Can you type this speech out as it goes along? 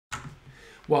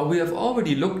Well, we have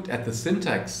already looked at the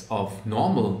syntax of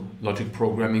normal logic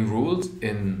programming rules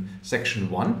in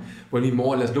section 1, when we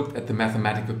more or less looked at the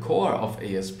mathematical core of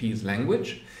ASP's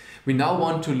language. We now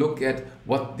want to look at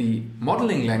what the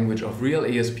modeling language of real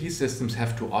ASP systems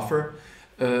have to offer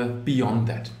beyond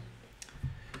that.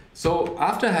 So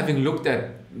after having looked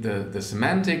at the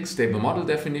semantic stable model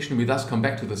definition, we thus come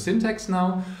back to the syntax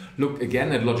now, look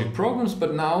again at logic programs,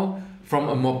 but now from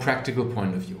a more practical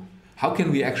point of view. How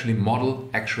can we actually model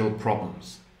actual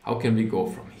problems? How can we go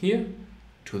from here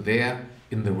to there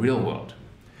in the real world?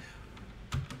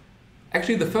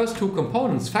 Actually, the first two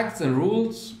components, facts and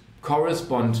rules,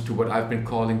 correspond to what I've been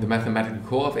calling the mathematical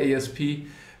core of ASP.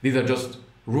 These are just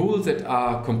rules that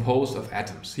are composed of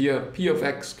atoms. Here, P of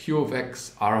x, Q of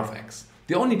x, R of x.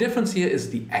 The only difference here is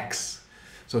the x.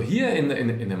 So here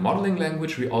in the modeling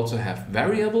language, we also have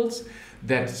variables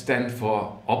that stand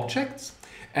for objects.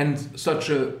 And such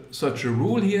a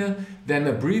rule here then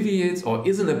abbreviates or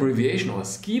is an abbreviation or a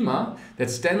schema that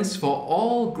stands for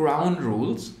all ground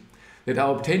rules that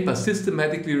are obtained by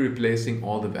systematically replacing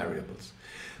all the variables.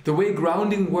 The way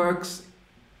grounding works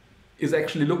is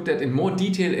actually looked at in more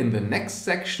detail in the next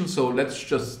section, so let's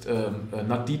just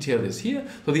not detail this here.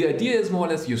 So the idea is more or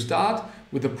less you start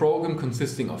with a program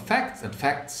consisting of facts, and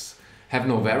facts have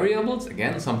no variables,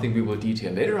 again something we will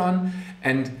detail later on,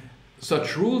 and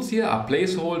such rules here are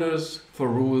placeholders for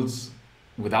rules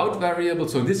without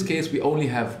variables. So in this case, we only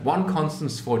have one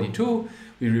constant, 42.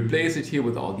 We replace it here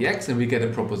with all the x and we get a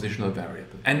propositional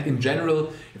variable. And in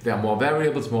general, if there are more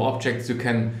variables, more objects, you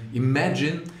can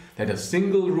imagine that a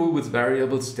single rule with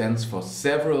variables stands for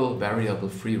several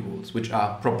variable-free rules, which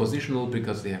are propositional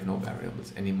because they have no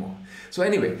variables anymore. So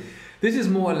anyway, this is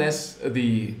more or less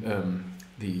the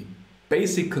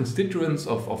basic constituents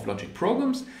of logic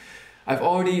programs. I've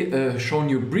already shown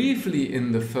you briefly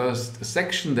in the first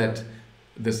section that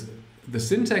the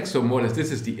syntax, so more or less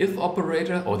this is the if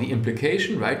operator or the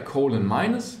implication, right, colon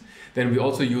minus. Then we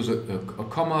also use a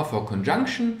comma for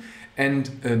conjunction and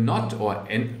a not or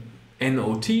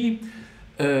not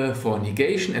for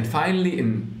negation. And finally,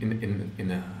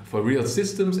 for real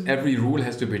systems, every rule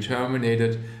has to be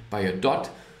terminated by a dot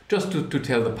just to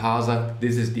tell the parser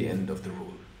this is the end of the rule.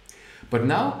 But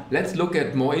now let's look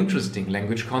at more interesting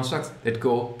language constructs that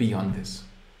go beyond this.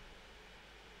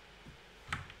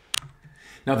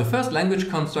 Now the first language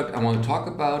construct I want to talk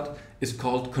about is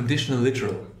called conditional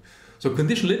literal. So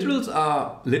conditional literals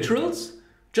are literals,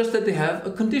 just that they have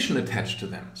a condition attached to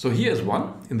them. So here is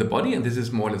one in the body, and this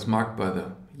is more or less marked by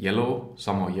the yellow,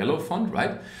 somehow yellow font,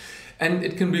 right? And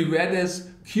it can be read as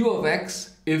Q of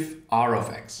x if R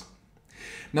of x.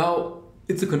 Now,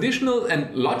 it's a conditional,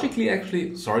 and logically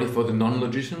actually, sorry for the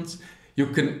non-logicians, you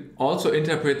can also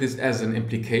interpret this as an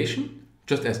implication,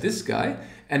 just as this guy,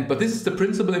 but this is the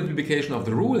principal implication of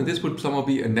the rule, and this would somehow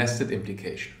be a nested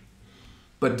implication.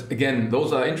 But again,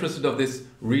 those are interested of this,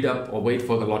 read up or wait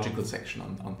for the logical section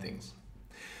on things.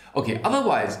 Okay,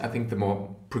 otherwise, I think the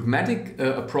more pragmatic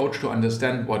approach to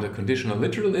understand what a conditional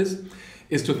literal is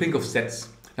to think of sets.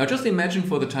 Now just imagine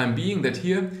for the time being that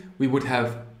here we would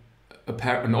have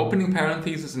an opening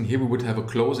parenthesis, and here we would have a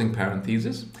closing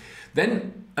parenthesis.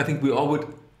 Then I think we all would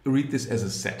read this as a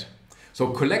set. So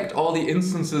collect all the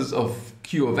instances of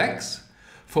Q of x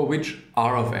for which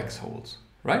R of x holds,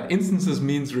 right? Instances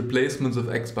means replacements of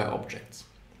x by objects.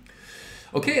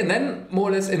 Okay, and then more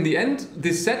or less in the end,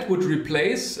 this set would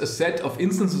replace a set of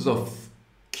instances of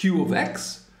Q of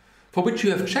x for which you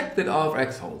have checked that R of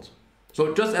x holds.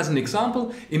 So just as an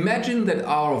example, imagine that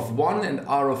R of 1 and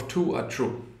R of 2 are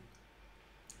true.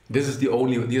 These are the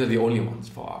only ones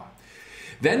for R.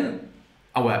 Then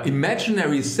our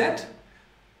imaginary set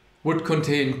would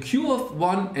contain Q of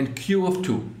 1 and Q of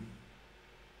 2.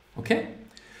 Okay?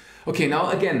 Okay, now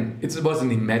again, it was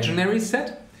an imaginary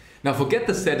set. Now forget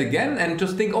the set again and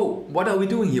just think, oh, what are we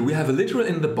doing here? We have a literal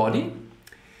in the body.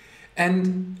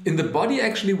 And in the body,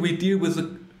 actually, we deal with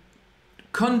a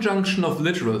conjunction of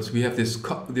literals. We have this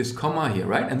comma here,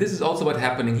 right? And this is also what's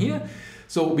happening here.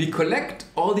 So we collect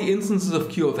all the instances of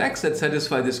Q of x that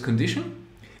satisfy this condition,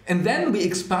 and then we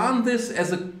expand this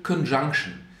as a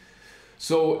conjunction.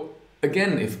 So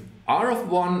again, if R of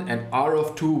 1 and R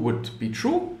of 2 would be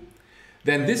true,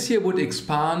 then this here would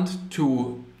expand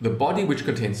to the body which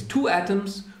contains two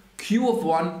atoms, Q of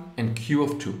 1 and Q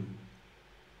of 2.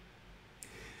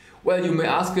 Well, you may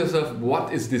ask yourself,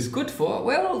 what is this good for?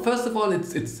 Well, first of all,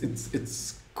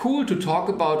 it's cool to talk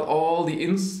about all the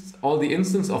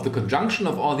instance of the conjunction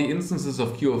of all the instances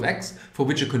of Q of x for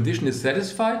which a condition is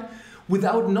satisfied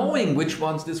without knowing which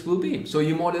ones this will be. So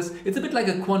you more or less, it's a bit like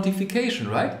a quantification,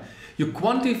 right? You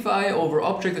quantify over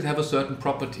objects that have a certain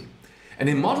property. And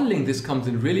in modeling, this comes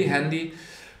in really handy,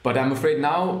 but I'm afraid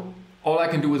now all I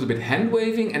can do is a bit hand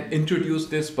waving and introduce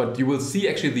this, but you will see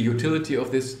actually the utility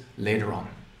of this later on.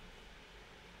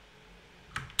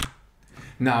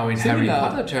 Now, in Harry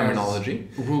Potter terminology,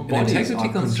 rule bodies are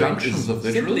conjunctions of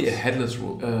simply a headless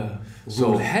rule.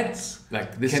 So heads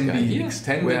like this can be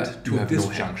extended to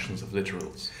disjunctions of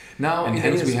literals. Now, and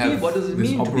hence we have what does it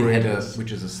mean operator,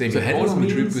 which is the same as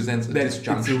which represents a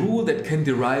disjunction. It's a rule that can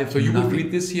derive. So you would read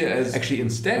this here as actually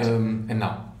instead. And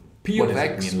now, P of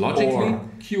x logically,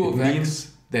 Q of x.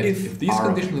 That if these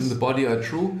conditions in the body are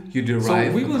true, you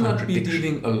derive. So we will not be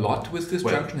dealing a lot with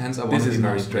disjunction. Hence, I want to be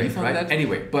very straight on that.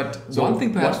 Anyway, but one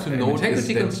thing perhaps to note is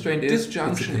that constraint is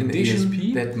disjunction in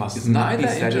ASP that must neither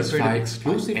satisfy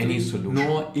exclusively any solution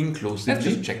nor inclusively. Let's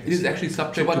just check. It is actually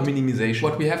subject to minimization.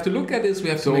 What we have to look at is we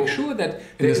have to make sure that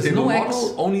there is no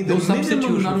x, only the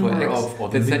substitution for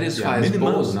x that satisfies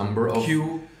both number of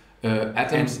q.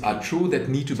 Atoms are true that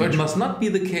need to be true. So it must not be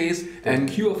the case that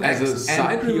Q of x as a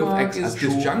side P of x is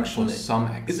disjunction for some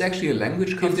x. It's actually a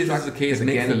language construct. If this is the case,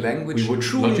 makes the language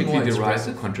logically derive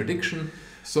a contradiction.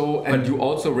 So, and you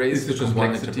also raise the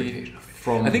complexity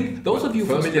from. I think those of you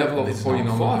familiar with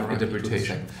polynomial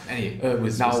interpretation,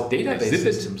 with now database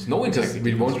systems, no integrity.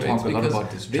 We won't talk a lot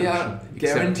about this. They are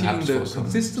guaranteeing the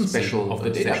consistency of the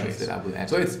database that I will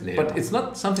add. So it's, but it's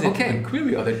not something that you can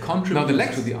query or that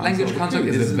contributes to the language construct.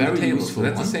 It is very useful.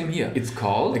 That's the same here. It's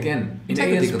called again in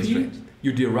ASP.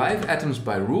 You derive atoms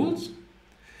by rules,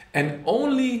 and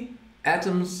only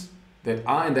atoms that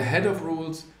are in the head of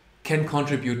rules can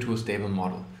contribute to a stable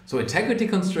model. So integrity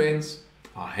constraints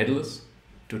are headless,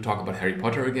 to talk about Harry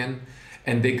Potter again,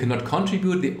 and they cannot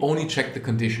contribute, they only check the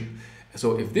condition.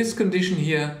 So if this condition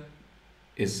here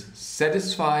is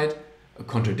satisfied, a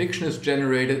contradiction is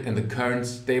generated, and the current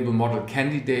stable model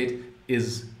candidate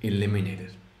is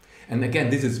eliminated. And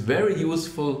again, this is very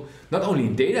useful, not only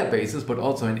in databases, but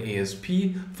also in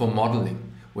ASP for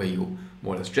modeling, where you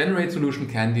more or less generate solution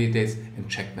candidates and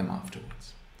check them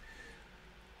afterwards.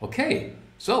 Okay,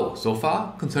 so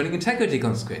far concerning integrity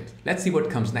constraints. Let's see what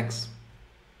comes next.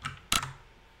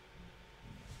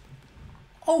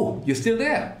 Oh, you're still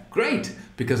there. Great,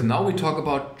 because now we talk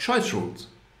about choice rules.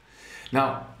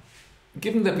 Now,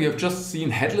 given that we have just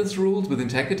seen headless rules with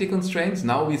integrity constraints,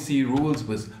 now we see rules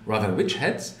with rather rich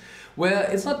heads, where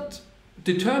it's not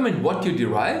determined what you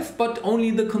derive, but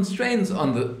only the constraints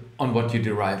on what you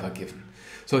derive are given.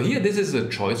 So here, this is a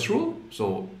choice rule.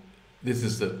 So this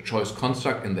is the choice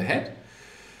construct in the head.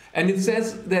 And it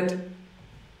says that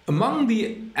among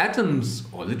the atoms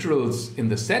or literals in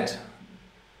the set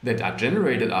that are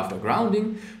generated after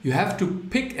grounding, you have to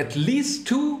pick at least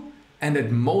 2 and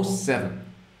at most 7.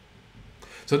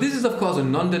 So this is of course a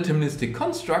non-deterministic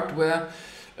construct where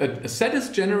a set is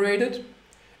generated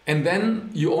and then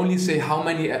you only say how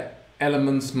many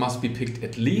elements must be picked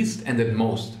at least and at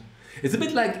most. It's a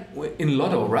bit like in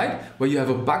Lotto, right? Where you have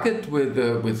a bucket with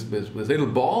little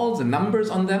balls and numbers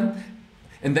on them,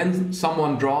 and then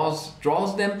someone draws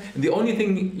them, and the only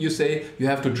thing you say, you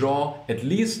have to draw at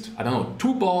least, I don't know,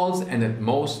 2 balls and at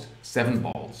most 7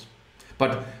 balls.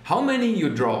 But how many you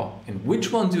draw and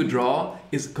which ones you draw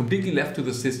is completely left to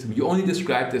the system. You only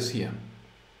describe this here.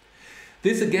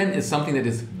 This again is something that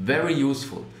is very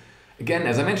useful. Again,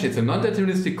 as I mentioned, it's a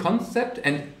non-deterministic concept,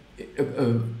 and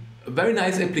a very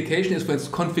nice application is for its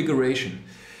configuration.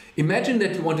 Imagine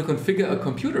that you want to configure a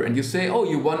computer and you say, oh,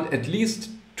 you want at least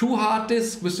 2 hard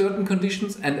disks with certain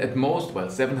conditions and at most, well,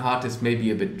 7 hard disks may be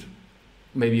a bit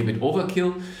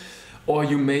overkill. Or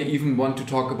you may even want to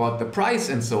talk about the price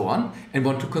and so on and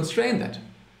want to constrain that,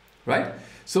 right?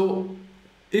 So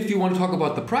if you want to talk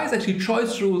about the price, actually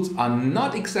choice rules are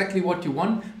not exactly what you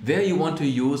want. There you want to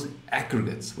use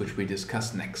aggregates, which we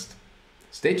discuss next.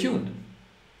 Stay tuned.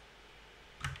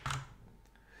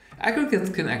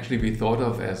 Aggregates can actually be thought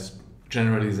of as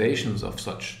generalizations of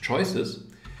such choices,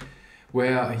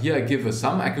 where here I give a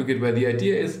sum aggregate where the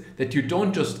idea is that you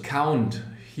don't just count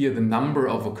here the number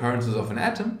of occurrences of an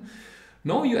atom.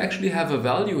 No, you actually have a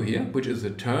value here, which is a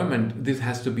term, and this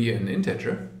has to be an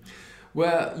integer,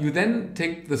 where you then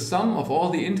take the sum of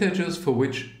all the integers for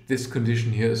which this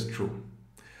condition here is true.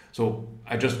 So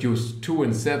I just use 2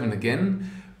 and 7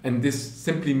 again, and this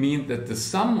simply means that the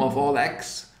sum of all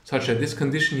x, such that this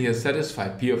condition here is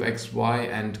satisfied, p of x, y,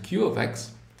 and q of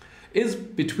x, is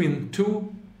between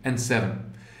 2 and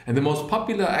 7. And the most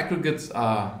popular aggregates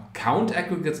are count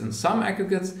aggregates and sum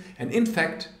aggregates, and in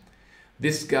fact,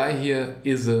 this guy here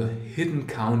is a hidden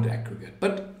count aggregate.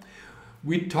 But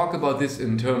we talk about this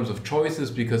in terms of choices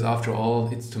because after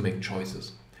all, it's to make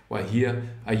choices. While here,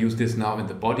 I use this now in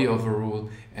the body of a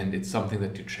rule and it's something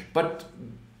that you check. But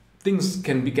things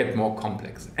can get more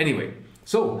complex. Anyway,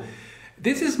 So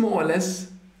this is more or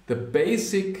less the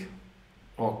basic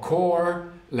or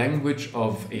core language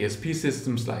of ASP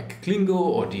systems like Klingo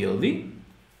or DLD.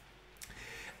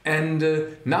 And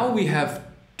now we have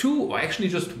two, or actually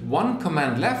just one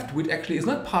command left, which actually is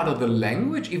not part of the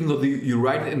language, even though you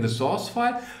write it in the source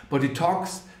file, but it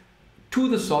talks to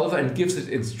the solver and gives it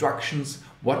instructions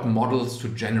what models to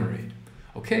generate.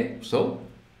 Okay, so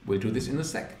we'll do this in a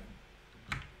second.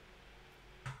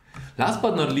 Last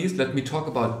but not least, let me talk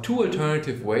about two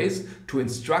alternative ways to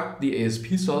instruct the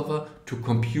ASP solver to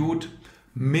compute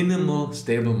minimal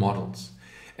stable models.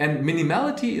 And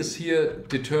minimality is here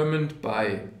determined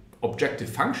by objective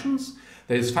functions.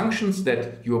 That is, functions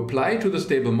that you apply to the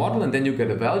stable model and then you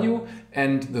get a value,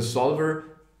 and the solver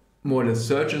more or less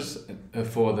searches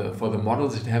for the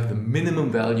models that have the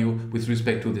minimum value with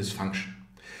respect to this function.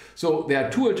 So there are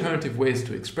two alternative ways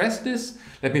to express this.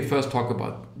 Let me first talk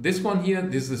about this one here.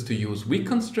 This is to use weak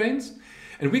constraints.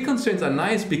 And weak constraints are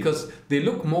nice because they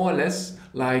look more or less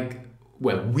like,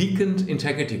 well, weakened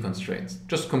integrity constraints.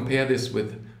 Just compare this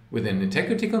with an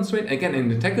integrity constraint. Again,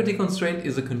 an integrity constraint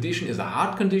is a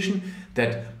hard condition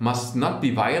that must not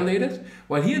be violated.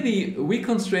 While here the weak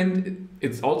constraint,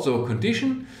 it's also a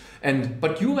condition.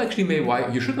 But you actually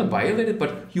you should not violate it,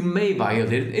 but you may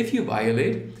violate it. If you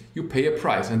violate, you pay a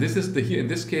price. And this is here in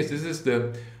this case, this is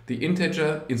the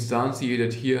integer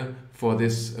instantiated here for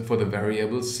the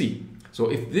variable c. So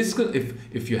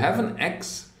if you have an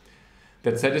x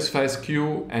that satisfies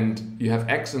q and you have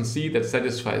x and c that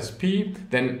satisfies p,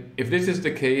 then if this is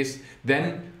the case,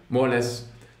 then more or less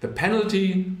the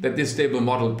penalty that this stable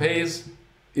model pays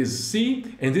is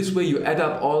c, and this way you add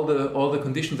up all the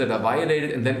conditions that are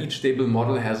violated, and then each stable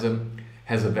model has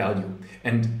a value.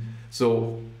 And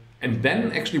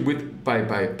then actually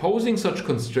by posing such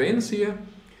constraints here,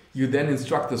 you then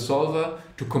instruct the solver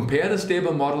to compare the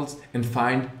stable models and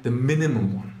find the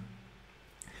minimum one.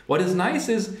 What is nice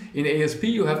is in ASP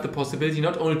you have the possibility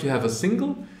not only to have a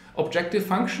single objective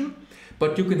function,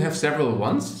 but you can have several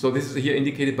ones. So this is here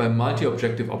indicated by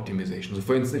multi-objective optimization. So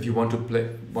for instance, if you want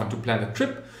to plan a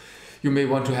trip, you may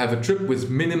want to have a trip with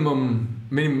minimum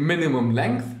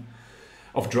length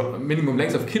of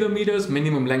kilometers,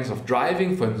 minimum length of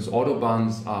driving. For instance,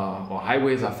 autobahns or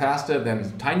highways are faster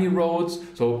than tiny roads,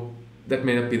 so that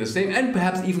may not be the same, and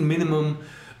perhaps even minimum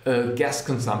gas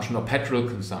consumption or petrol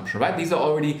consumption, right? These are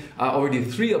already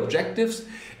three objectives,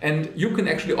 and you can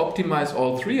actually optimize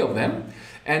all three of them.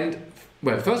 And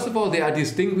well, first of all, they are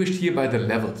distinguished here by the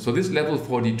level. So this level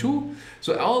 42,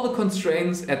 so all the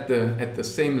constraints at the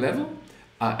same level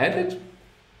are added.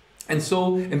 And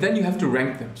then you have to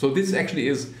rank them. So this actually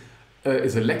is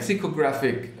a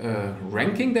lexicographic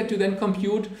ranking that you then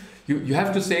compute. You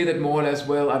have to say that more or less,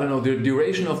 well, I don't know, the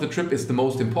duration of the trip is the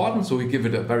most important, so we give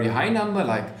it a very high number,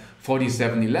 like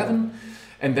 4711.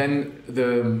 And then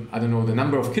the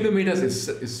number of kilometers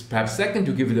is perhaps second,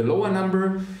 you give it a lower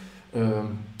number,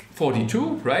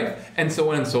 42, right? And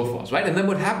so on and so forth, right? And then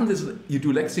what happens is you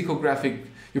do lexicographic.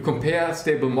 You compare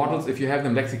stable models if you have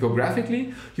them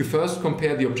lexicographically. You first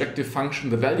compare the objective function,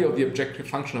 the value of the objective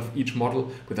function of each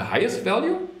model with the highest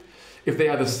value. If they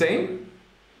are the same,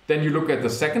 then you look at the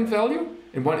second value.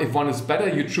 And if one is better,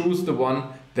 you choose the one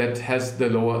that has the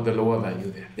lower value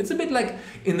there. It's a bit like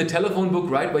in the telephone book,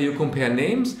 right, where you compare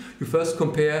names. You first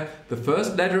compare the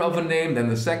first letter of a name, then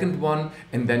the second one,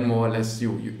 and then more or less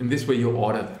in this way you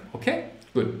order them. Okay,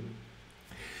 good.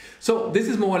 So this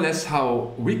is more or less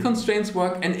how weak constraints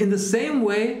work, and in the same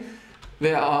way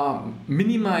there are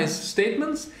minimized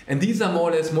statements, and these are more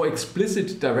or less more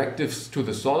explicit directives to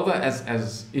the solver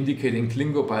as indicated in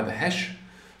Klingo by the hash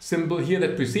symbol here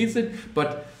that precedes it,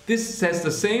 but this says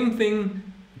the same thing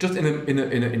just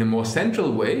in a more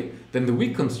central way than the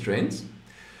weak constraints.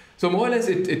 So more or less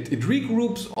it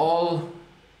regroups all.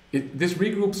 This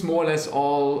regroups more or less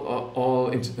all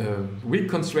weak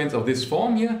constraints of this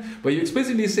form here, where you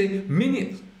explicitly say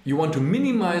you want to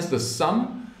minimize the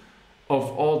sum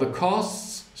of all the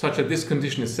costs such that this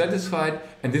condition is satisfied,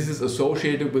 and this is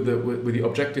associated with the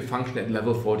objective function at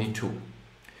level 42.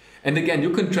 And again, you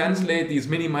can translate these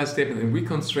minimized statements in weak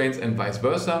constraints and vice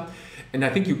versa. And I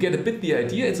think you get a bit the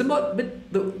idea. It's about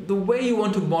the way you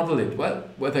want to model it. Well,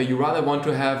 whether you rather want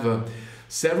to have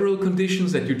several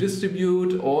conditions that you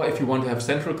distribute, or if you want to have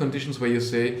central conditions where you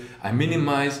say, I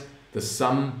minimize the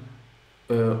sum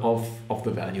of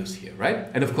the values here, right?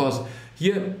 And of course,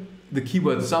 here the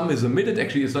keyword sum is omitted.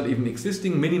 Actually, it's not even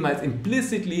existing. Minimize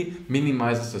implicitly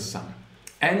minimizes the sum.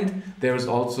 And there is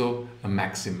also a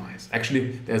maximize.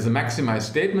 Actually, there's a maximize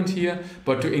statement here,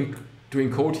 but to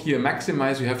encode here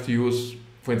maximize, you have to use,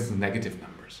 for instance, negative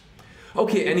numbers.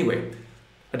 Okay, anyway,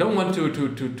 I don't want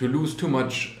to lose too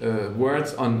much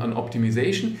words on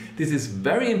optimization. This is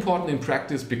very important in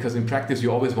practice, because in practice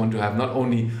you always want to have not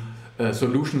only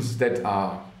solutions that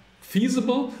are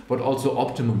feasible, but also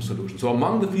optimum solutions. So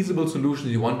among the feasible solutions,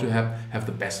 you want to have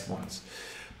the best ones.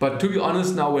 But to be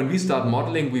honest, now when we start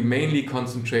modeling, we mainly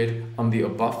concentrate on the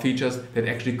above features that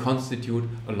actually constitute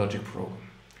a logic program.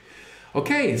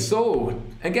 Okay, so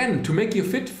again, to make you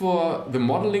fit for the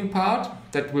modeling part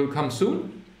that will come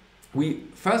soon, we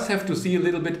first have to see a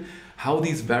little bit how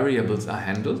these variables are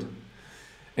handled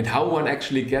and how one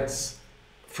actually gets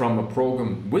from a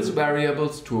program with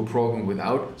variables to a program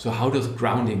without. So how does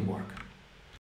grounding work?